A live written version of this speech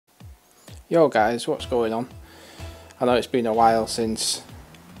Yo guys, what's going on? I know it's been a while since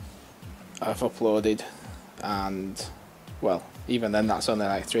I've uploaded, and well, even then that's only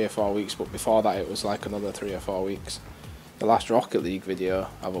like 3 or 4 weeks, but before that it was like another 3 or 4 weeks. The last Rocket League video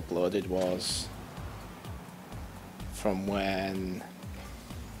I've uploaded was from when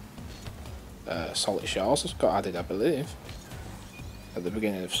Salty Shores got added, I believe, at the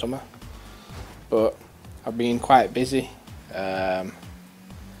beginning of summer. But I've been quite busy.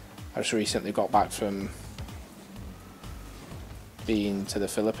 I just recently got back from being to the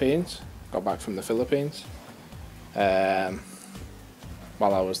Philippines. Got back from the Philippines. While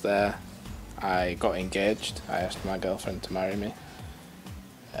I was there, I got engaged. I asked my girlfriend to marry me.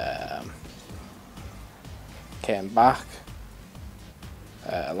 Came back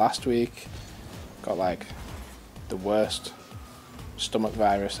last week. Got like the worst stomach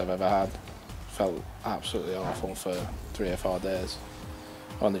virus I've ever had. Felt absolutely awful for 3 or 4 days.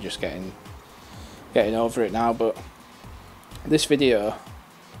 Only just getting over it now. But this video,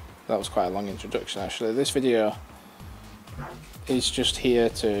 that was quite a long introduction actually. This video is just here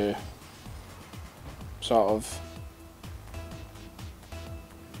to sort of,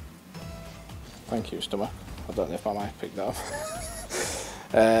 thank you stomach, I don't know if my mic picked that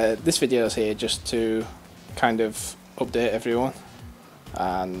up. This video is here just to kind of update everyone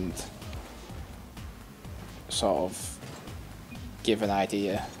and sort of give an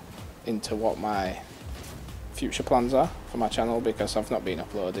idea into what my future plans are for my channel, because I've not been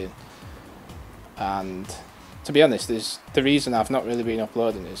uploading, and to be honest, the reason I've not really been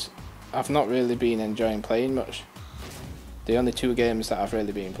uploading is I've not really been enjoying playing much. The only 2 games that I've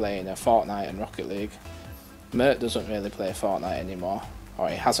really been playing are Fortnite and Rocket League. Mert doesn't really play Fortnite anymore, or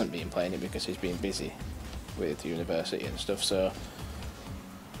he hasn't been playing it because he's been busy with university and stuff. So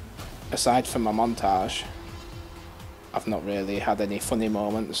aside from my montage, I've not really had any funny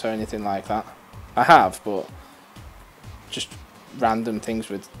moments or anything like that. I have, but just random things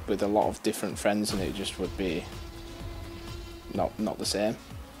with a lot of different friends, and it just would be not the same.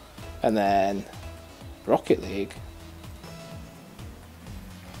 And then Rocket League,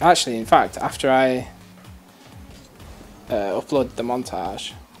 actually, in fact, after I uploaded the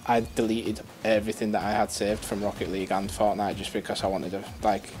montage, I deleted everything that I had saved from Rocket League and Fortnite, just because I wanted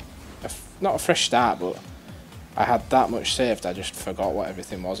not a fresh start, but I had that much saved, I just forgot what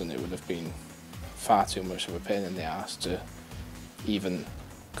everything was, and it would have been far too much of a pain in the ass to even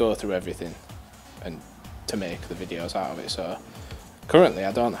go through everything and to make the videos out of it. So currently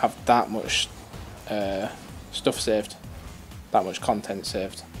I don't have that much stuff saved, that much content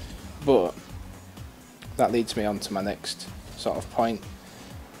saved, but that leads me on to my next sort of point,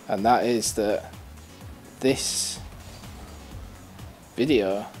 and that is that this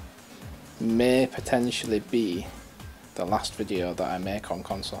video may potentially be the last video that I make on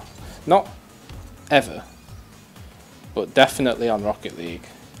console. Not ever, but definitely on Rocket League,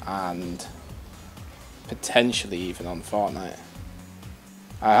 and potentially even on Fortnite.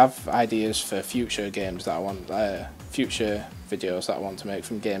 I have ideas for future games that I want, future videos that I want to make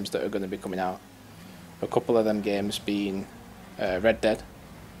from games that are going to be coming out. A couple of them games being Red Dead.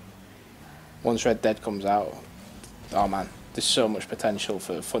 Once Red Dead comes out, oh man, there's so much potential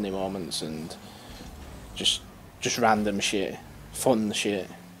for funny moments and just random shit, fun shit,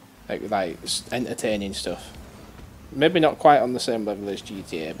 like entertaining stuff. Maybe not quite on the same level as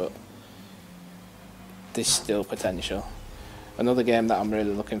GTA, but there's still potential. Another game that I'm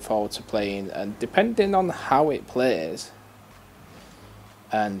really looking forward to playing, and depending on how it plays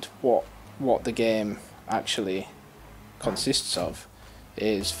and what the game actually consists of,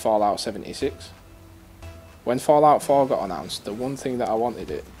 is Fallout 76. When Fallout 4 got announced, the one thing that I wanted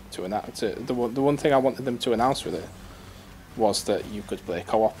it to announce, the one thing I wanted them to announce with it, was that you could play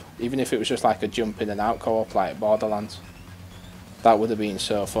co-op, even if it was just like a jump in and out co-op like Borderlands. That would have been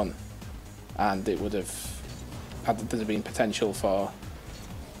so fun, and it would have there'd been potential for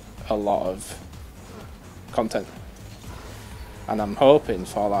a lot of content. And I'm hoping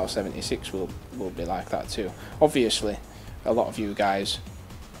Fallout 76 will be like that too. Obviously, a lot of you guys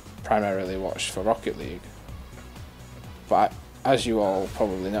primarily watch for Rocket League, but as you all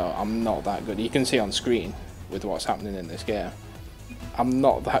probably know, I'm not that good. You can see on screen with what's happening in this game, I'm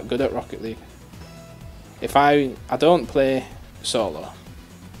not that good at Rocket League. If I don't play solo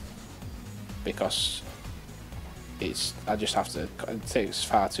because I just have to, it takes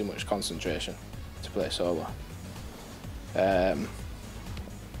far too much concentration to play solo. The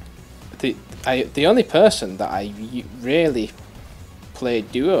only person that I really play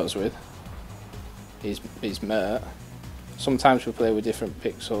duos with is Mert. Sometimes we play with different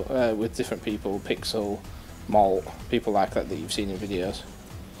people, Pixel, Malt, people like that you've seen in videos.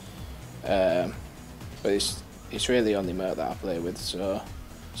 but it's really only Mert that I play with. So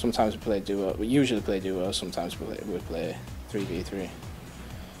sometimes we play duo. We usually play duo. Sometimes we play 3v3.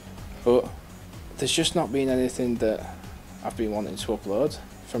 But there's just not been anything that I've been wanting to upload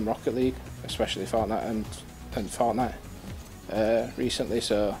from Rocket League, especially Fortnite and Fortnite recently.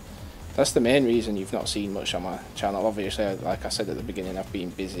 So that's the main reason you've not seen much on my channel. Obviously, like I said at the beginning, I've been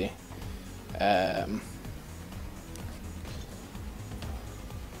busy. I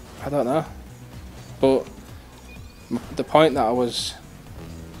don't know, but the point that I was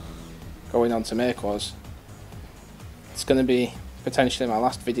going on to make was, it's going to be potentially my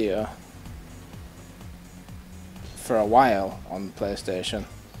last video for a while on PlayStation,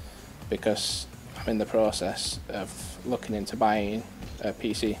 because I'm in the process of looking into buying a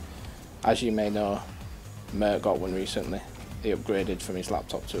PC. As you may know, Mert got one recently. He upgraded from his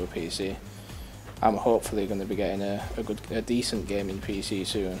laptop to a PC. I'm hopefully going to be getting a decent gaming PC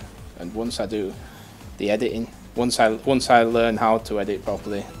soon, and once I do, the editing, once I learn how to edit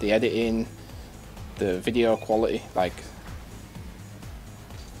properly, the editing, the video quality, like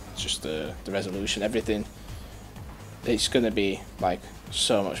just the resolution, everything, it's going to be like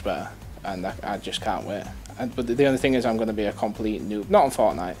so much better, and I just can't wait. But the only thing is, I'm going to be a complete noob, not on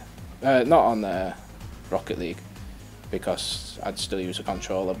Fortnite, not on Rocket League, because I'd still use a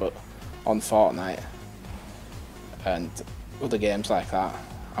controller, but on Fortnite and other games like that,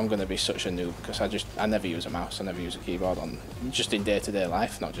 I'm going to be such a noob, because I never use a mouse, I never use a keyboard just in day-to-day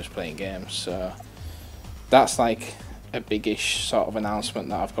life, not just playing games. So that's like a biggish sort of announcement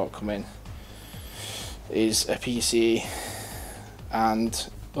that I've got coming, is a PC. And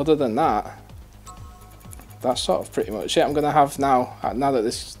other than that, that's sort of pretty much it. I'm going to have now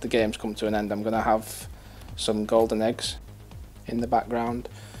that the game's come to an end, I'm going to have some golden eggs in the background.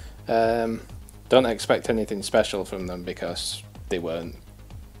 Don't expect anything special from them, because they weren't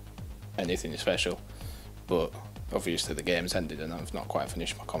anything special, but obviously the game's ended and I've not quite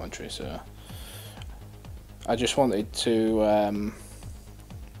finished my commentary, so I just wanted to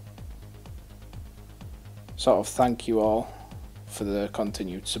sort of thank you all for the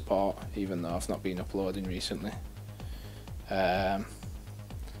continued support, even though I've not been uploading recently. There'll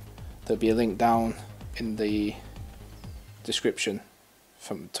be a link down in the description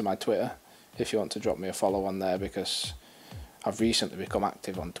to my Twitter if you want to drop me a follow on there, because I've recently become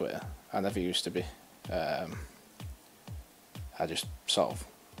active on Twitter. I never used to be. I just sort of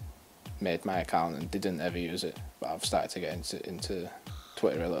made my account and didn't ever use it, but I've started to get into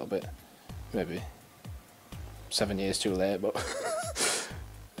Twitter a little bit. Maybe 7 years too late, but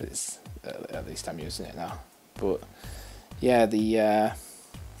at least I'm using it now. But yeah, the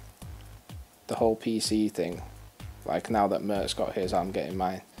whole PC thing, like now that Mert's got his, I'm getting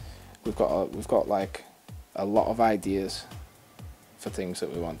mine. We've got like a lot of ideas for things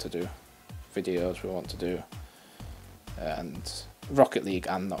that we want to do, videos we want to do, and Rocket League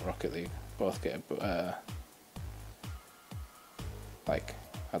and not Rocket League both get like,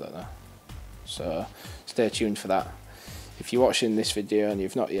 I don't know. So stay tuned for that. If you're watching this video and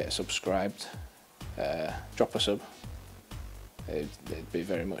you've not yet subscribed, drop a sub. It'd be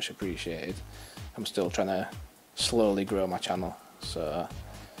very much appreciated. I'm still trying to slowly grow my channel, so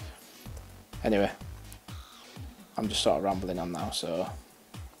anyway, I'm just sort of rambling on now, so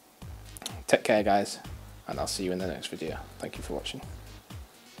take care guys, and I'll see you in the next video. Thank you for watching.